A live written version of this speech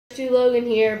Logan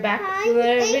here, back with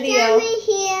another video.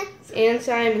 Here. And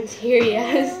Simon's here,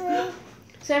 yes.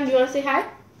 Simon, do you want to say hi?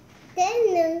 Say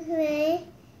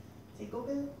go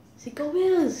Bills. Say go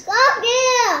Bills. Go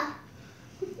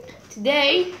Bills!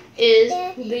 Today is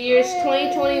the year's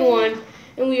 2021,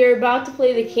 and we are about to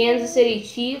play the Kansas City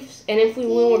Chiefs, and if we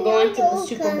win, we're going to the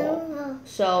Super Bowl.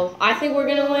 So, I think we're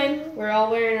going to win. We're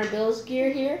all wearing our Bills gear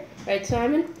here. Right,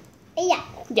 Simon? Yeah.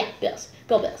 Yeah, Bills.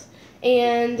 Go Bills.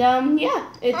 And, yeah,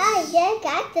 it's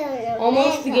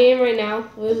almost the the game right now.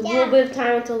 There's a little bit of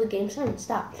time until the game. Simon,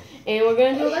 stop. And we're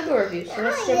going to do a Lego review, so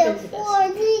let's jump into this.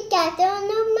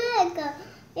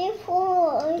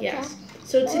 Yes.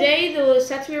 So today, the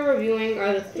sets we are reviewing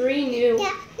are the 3 new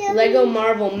Lego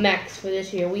Marvel mechs for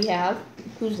this year. We have,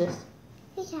 who's this?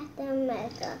 Captain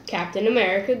America. Captain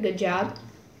America, good job.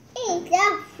 And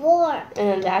that's Thor.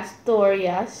 And that's Thor,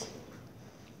 yes.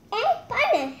 And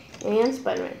Spider-Man. And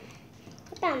Spider-Man.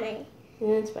 Spider-Man.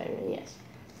 And Spider-Man, yes.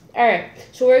 Alright,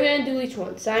 so we're going to do each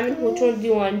one. Simon, which one do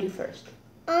you want to do first?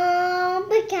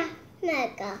 Captain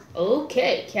America.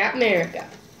 Okay, Cap America.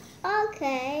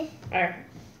 Okay. Alright.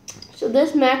 So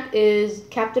this mech is,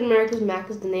 Captain America's mech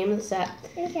is the name of the set.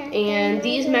 Okay. And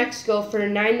these mechs go for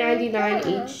 $9.99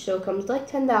 each, so it comes to like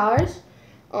 $10,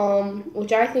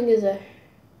 which I think is a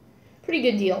pretty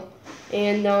good deal.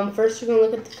 And first we're going to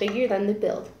look at the figure, then the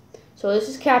build. So this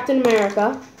is Captain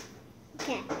America.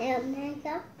 Captain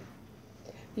America.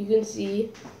 You can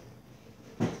see,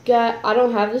 I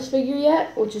don't have this figure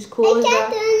yet, which is cool. And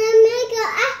Captain America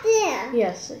after.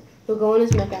 Yes, he'll go in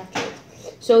his mech afterwards.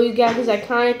 So you got his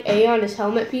iconic A on his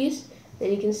helmet piece,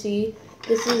 and you can see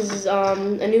this is a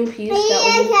new piece that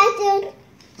was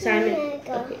Simon.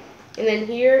 Okay, and then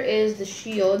here is the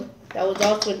shield that was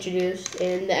also introduced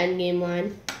in the Endgame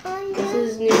line. This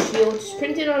is new shield, which is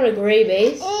printed on a gray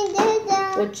base,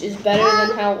 which is better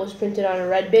than how it was printed on a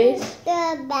red base.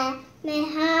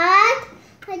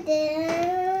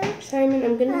 Simon,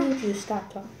 I'm gonna need you to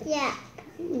stop talking. Yeah.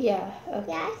 Yeah.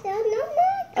 Okay. Yeah,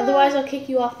 Otherwise, I'll kick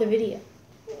you off the video.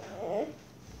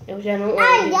 Which I don't want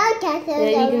to do. And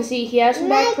then you can see he has some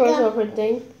back torso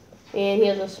printing, and he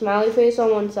has a smiley face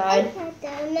on one side.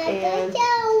 And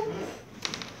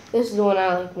this is the one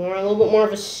I like more, a little bit more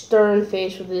of a stern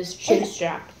face with his chin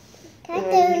strap. And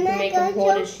then you can make him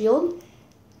hold his shield.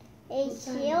 A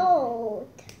shield.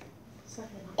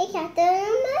 A Captain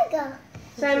America.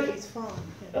 Simon.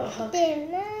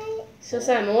 So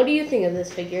Simon, what do you think of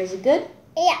this figure? Is it good?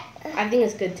 Yeah. I think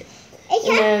it's good too. And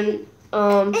then,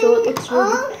 so it looks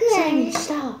really good. Simon,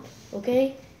 stop.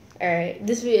 Okay? Alright,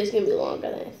 this video is going to be longer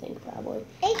than I think, probably.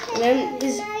 And then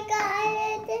his...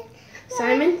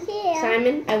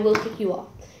 Simon, I will kick you off.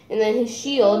 And then his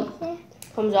shield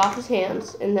comes off his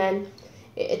hands, and then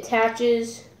it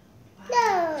attaches...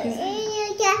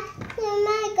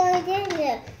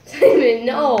 Simon,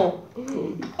 no!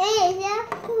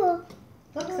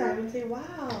 Look, Simon, say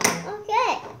wow.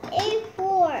 Okay,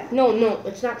 A4. No,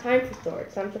 it's not time for Thor.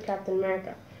 It's time for Captain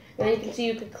America. And then you can see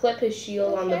you could clip his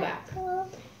shield on the back.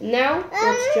 Now,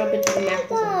 let's jump into the mech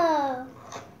design.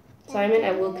 Simon,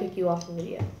 I will kick you off the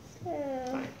video.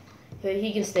 Fine. But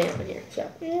he can stay on here. So.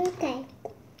 Okay.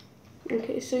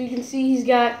 Okay, so you can see he's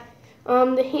got,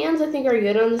 the hands I think are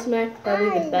good on this mech.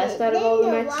 Probably the best out of all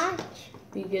the mechs.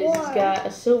 Because he's got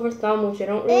a silver thumb, which I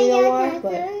don't really know why,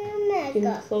 but you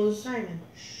can close.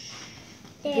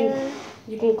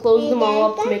 You can close them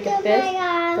all up to make a fist,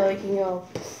 so you can go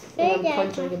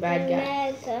punch like a bad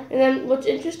guy. And then what's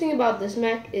interesting about this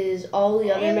mech is all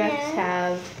the other mechs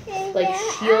have like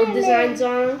shield designs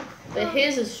on them, but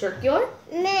his is circular,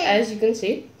 as you can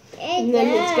see. And then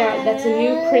it's got, that's a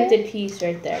new printed piece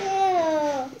right there.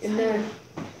 And then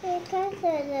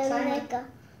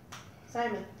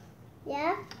Simon.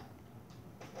 Yeah?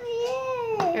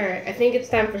 Alright, I think it's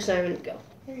time for Simon to go.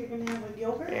 Here, you're going to have a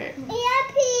yogurt? Alright.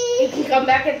 Yappy! You can come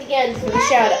back at the end for the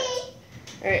shout-outs.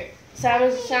 Alright,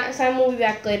 Simon will be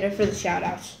back later for the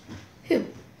shout-outs. Phew.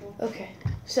 Okay,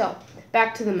 so,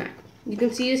 back to the mech. You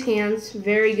can see his hands,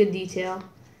 very good detail.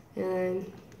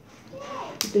 And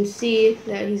you can see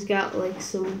that he's got like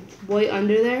some white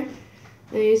under there.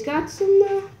 And he's got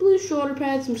some blue shoulder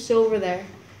pads, some silver there.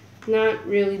 Not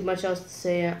really much else to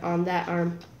say on that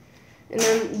arm. And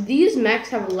then these mechs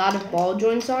have a lot of ball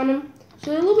joints on them. So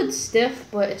they're a little bit stiff,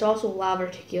 but it's also a lot of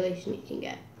articulation you can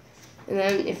get. And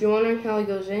then if you're wondering how he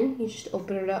goes in, you just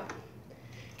open it up.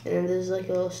 And then there's like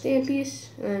a little stand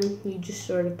piece, and you just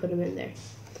sort of put him in there.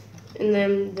 And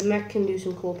then the mech can do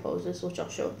some cool poses, which I'll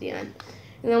show at the end.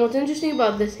 And then what's interesting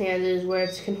about this hand is where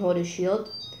it can hold his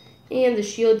shield. And the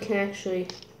shield can actually,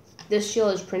 this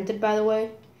shield is printed by the way,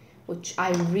 which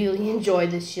I really enjoy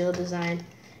this shield design.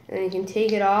 and then you can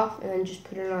take it off and then just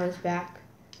put it on his back,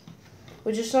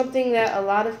 which is something that a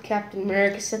lot of Captain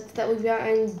America sets that we've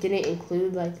gotten didn't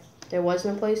include. Like, there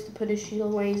wasn't a place to put his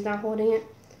shield when he's not holding it,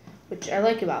 which I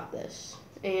like about this.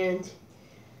 And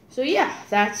so yeah,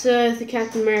 that's the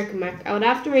Captain America mech. I would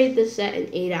have to rate this set an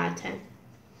 8 out of 10,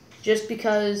 just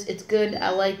because it's good.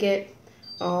 I like it.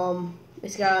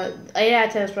 It's got 8 out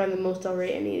of 10 is probably the most I'll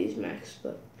rate any of these mechs,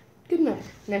 but good mech.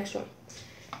 Next one.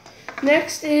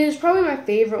 Next is probably my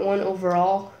favorite one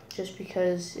overall, just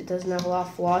because it doesn't have a lot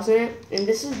of flaws in it. And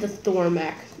this is the Thor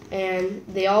mech, and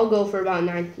they all go for about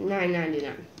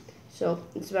 $9.99. So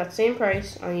it's about the same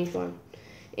price on each one.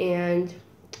 And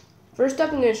first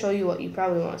up, I'm going to show you what you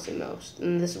probably want to see most,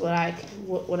 and this is what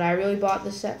I really bought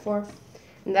this set for,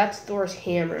 and that's Thor's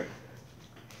hammer.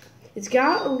 It's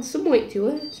got some weight to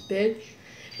it. It's big,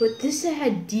 but this set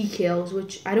had decals,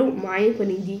 which I don't mind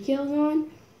putting decals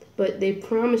on, but they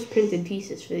promised printed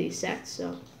pieces for these sets,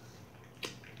 so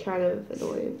kind of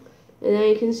annoying. And then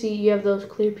you can see you have those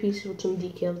clear pieces with some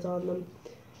decals on them.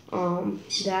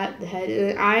 The head.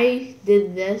 And I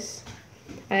did this.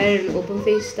 I had an open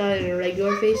face stud and a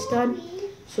regular face stud,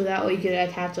 so that way you could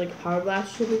attach like a power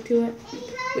blast or something to it.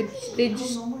 Which they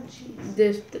just,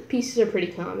 the pieces are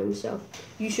pretty common, so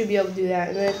you should be able to do that.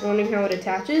 And then if you're wondering how it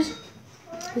attaches,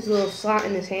 there's a little slot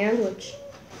in his hand, which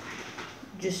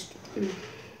just.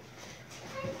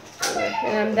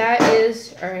 And that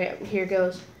is, alright, here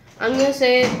goes. I'm going to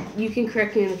say it, you can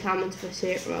correct me in the comments if I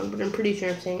say it wrong, but I'm pretty sure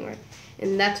I'm saying it right.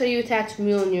 And that's how you attach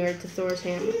Mjolnir to Thor's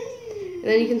hammer. And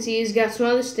then you can see he's got some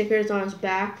other stickers on his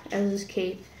back as his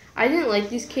cape. I didn't like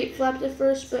these cape flaps at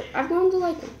first, but I've grown to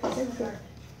like them.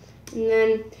 And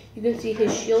then you can see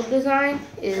his shield design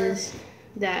is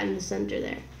that in the center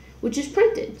there, which is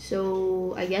printed,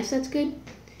 so I guess that's good.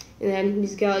 And then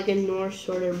he's got like a Norse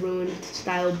sort of ruined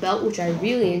style belt, which I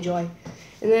really enjoy.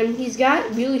 And then he's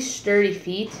got really sturdy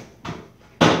feet,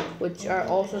 which are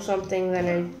also something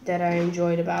that I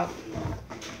enjoyed about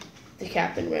the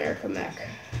Captain America mech.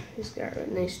 He's got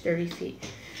nice sturdy feet.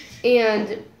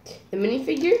 And the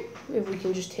minifigure, if we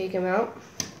can just take him out,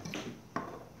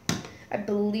 I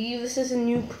believe this is a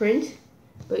new print,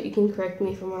 but you can correct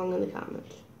me if I'm wrong in the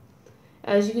comments.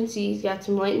 As you can see, he's got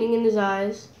some lightning in his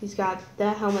eyes. He's got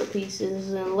that helmet piece. This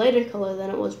is in a lighter color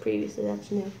than it was previously. That's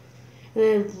new.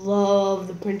 And I love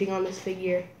the printing on this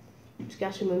figure. He's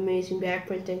got some amazing back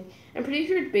printing. I'm pretty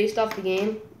sure it's based off the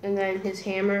game. And then his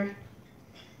hammer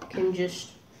can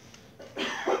just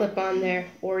clip on there,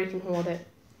 or he can hold it.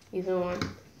 Either one.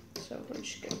 So I'm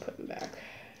just going to put him back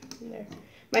in there.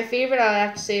 My favorite, I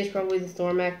have to say, is probably the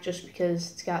Thor mech, just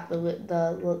because it's got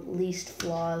the least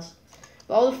flaws.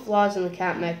 But all the flaws in the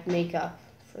Cap mech make up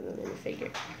for the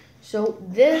minifigure. So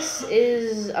this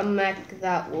is a mech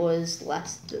that was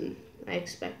less than I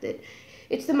expected.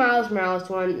 It's the Miles Morales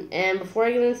one, and before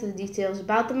I get into the details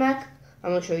about the mech,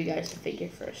 I'm going to show you guys the figure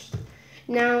first.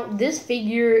 Now, this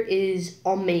figure is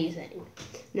amazing.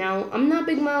 Now, I'm not a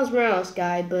big Miles Morales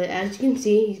guy, but as you can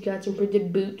see, he's got some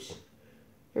printed boots,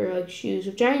 or like shoes,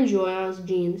 which I enjoy on his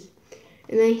jeans.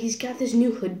 And then he's got this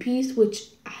new hood piece, which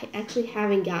I actually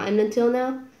haven't gotten until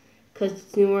now, because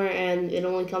it's newer and it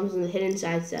only comes in the hidden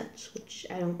side sets, which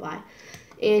I don't buy.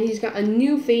 And he's got a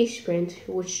new face print,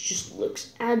 which just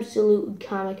looks absolutely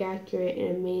comic accurate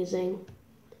and amazing.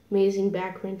 Amazing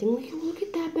back printing. Look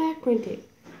at that back printing.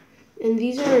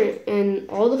 And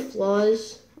all the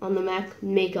flaws on the mech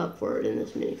make up for it in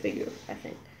this minifigure, I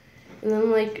think. And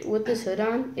then like with this hood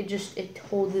on, it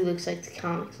totally looks like the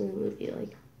comics in the movie.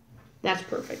 Like, that's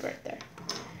perfect right there.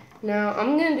 Now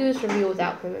I'm gonna do this review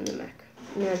without him in the mech.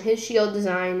 And then his shield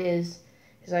design is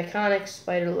his iconic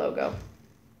spider logo.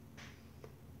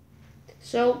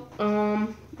 So,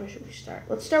 where should we start?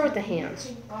 Let's start with the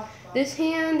hands. This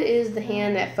hand is the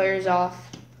hand that fires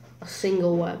off a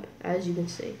single web, as you can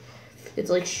see. It's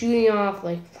like shooting off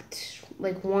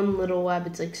like one little web.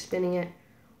 It's like spinning it.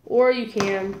 Or you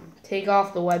can take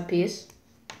off the web piece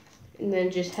and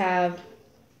then just have,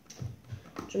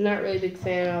 which I'm not really a big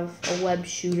fan of, a web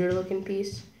shooter looking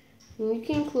piece. And you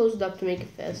can close it up to make a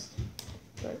fist.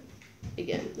 But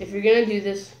again, if you're gonna do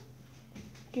this,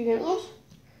 you're gonna close.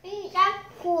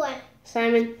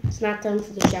 Simon, it's not time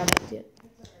for the shout outs yet.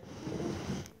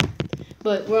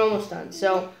 But we're almost done.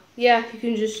 So yeah, you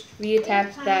can just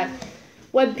reattach that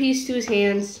web piece to his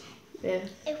hands.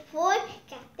 It's for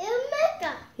Captain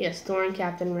America. Yes, Thor and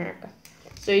Captain America.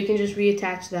 So you can just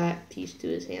reattach that piece to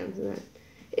his hands. And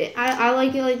then I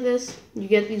like it like this. You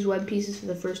get these web pieces for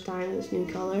the first time in this new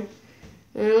color.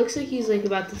 And it looks like he's like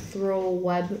about to throw a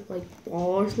web like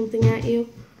ball or something at you.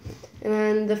 And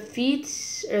then the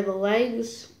feet or the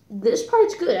legs, this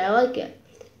part's good. I like it.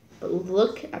 But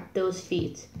look at those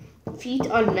feet. feet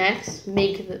on mechs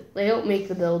they don't make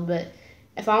the build, but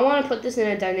if I want to put this in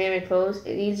a dynamic pose,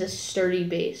 it needs a sturdy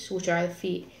base, which are the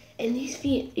feet. And these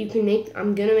feet, you can make,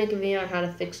 I'm going to make a video on how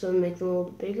to fix them, make them a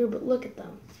little bit bigger, but look at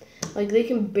them. Like, they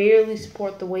can barely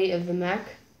support the weight of the mech,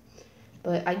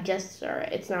 but I guess it's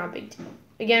alright. It's not a big deal.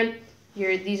 Again,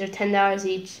 these are $10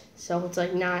 each, so it's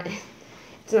like not,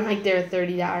 it's not like they're a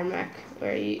 $30 mech,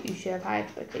 where you should have high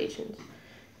expectations.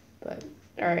 But,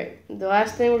 alright, the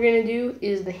last thing we're going to do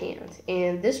is the hand.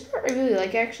 And this part I really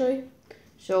like, actually.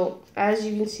 So, as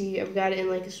you can see, I've got it in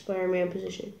like a Spider-Man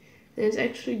position. And it's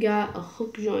actually got a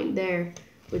hook joint there,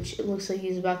 which it looks like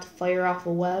he's about to fire off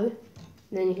a web.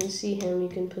 And then you can see him, you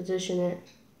can position it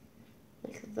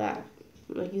like that.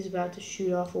 Like he's about to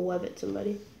shoot off a web at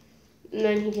somebody. And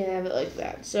then he can have it like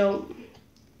that. So,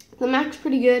 the mech's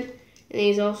pretty good. And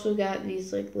he's also got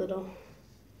these like little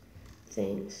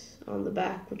things on the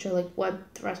back, which are like web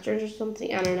thrusters or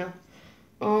something. I don't know.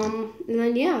 And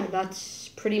then yeah, that's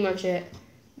pretty much it.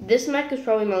 This mech is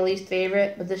probably my least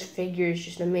favorite, but this figure is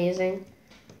just amazing.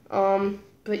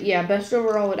 But yeah, best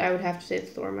overall, I would have to say the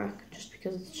Thor mech, just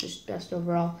because it's just best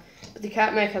overall. But the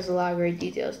Cat mech has a lot of great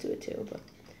details to it too. But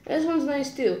this one's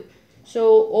nice too.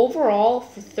 So overall,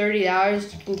 for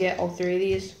 $30, you can get all three of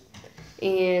these.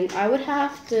 And I would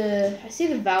have to, I see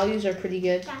the values are pretty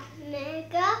good.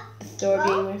 Thor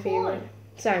being my favorite.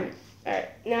 Simon. Alright,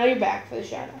 now you're back for the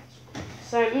shoutouts.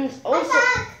 Simon's also...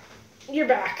 You're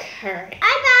back. Alright.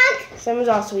 I'm back. Simon's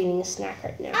also eating a snack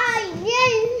right now.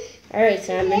 Yes. Alright,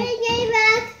 Simon.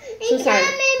 So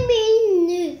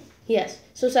Simon. Yes.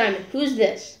 So Simon, who's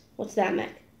this? What's that mech?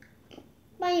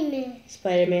 Spider-Man.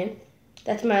 Spider-Man.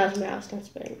 That's Miles Morales, not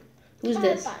Spider-Man. Who's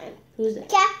this? Who's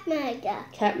this?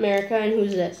 Cat America, and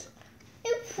who's this?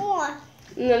 It's four.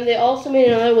 And then they also made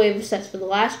another wave of sets for the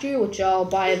last year, which I'll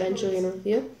buy eventually in a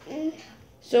review.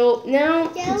 So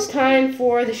now it's time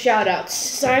for the shout-outs.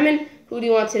 Simon, who do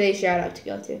you want today's shout-out to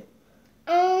go to?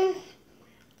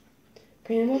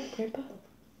 Grandma? Grandpa?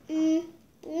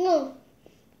 No.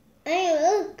 I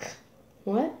look.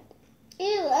 What?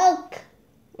 You look.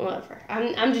 Whatever.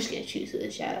 I'm just going to choose who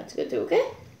the shout-out to go to, okay?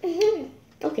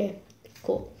 Okay,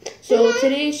 cool. So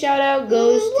today's shout-out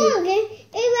goes to...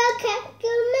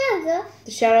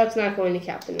 The shout-out's not going to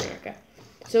Captain America.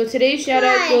 So today's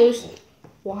shout-out goes...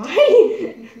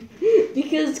 Why?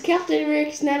 Because Captain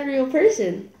America's not a real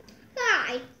person.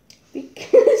 Why?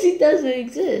 Because he doesn't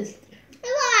exist.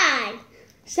 Why?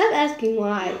 Stop asking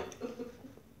why.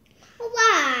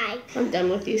 Why? I'm done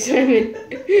with you, Simon.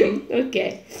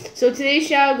 Okay. So today's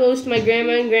shout-out goes to my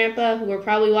grandma and grandpa, who are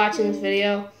probably watching this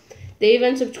video. They've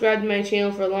been subscribed to my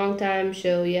channel for a long time,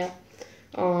 so yeah.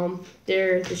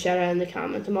 They're the shout-out in the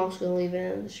comments. I'm also going to leave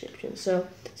it in the description. So,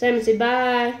 Simon, say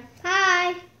bye.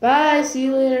 Hi. Bye. See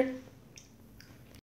you later.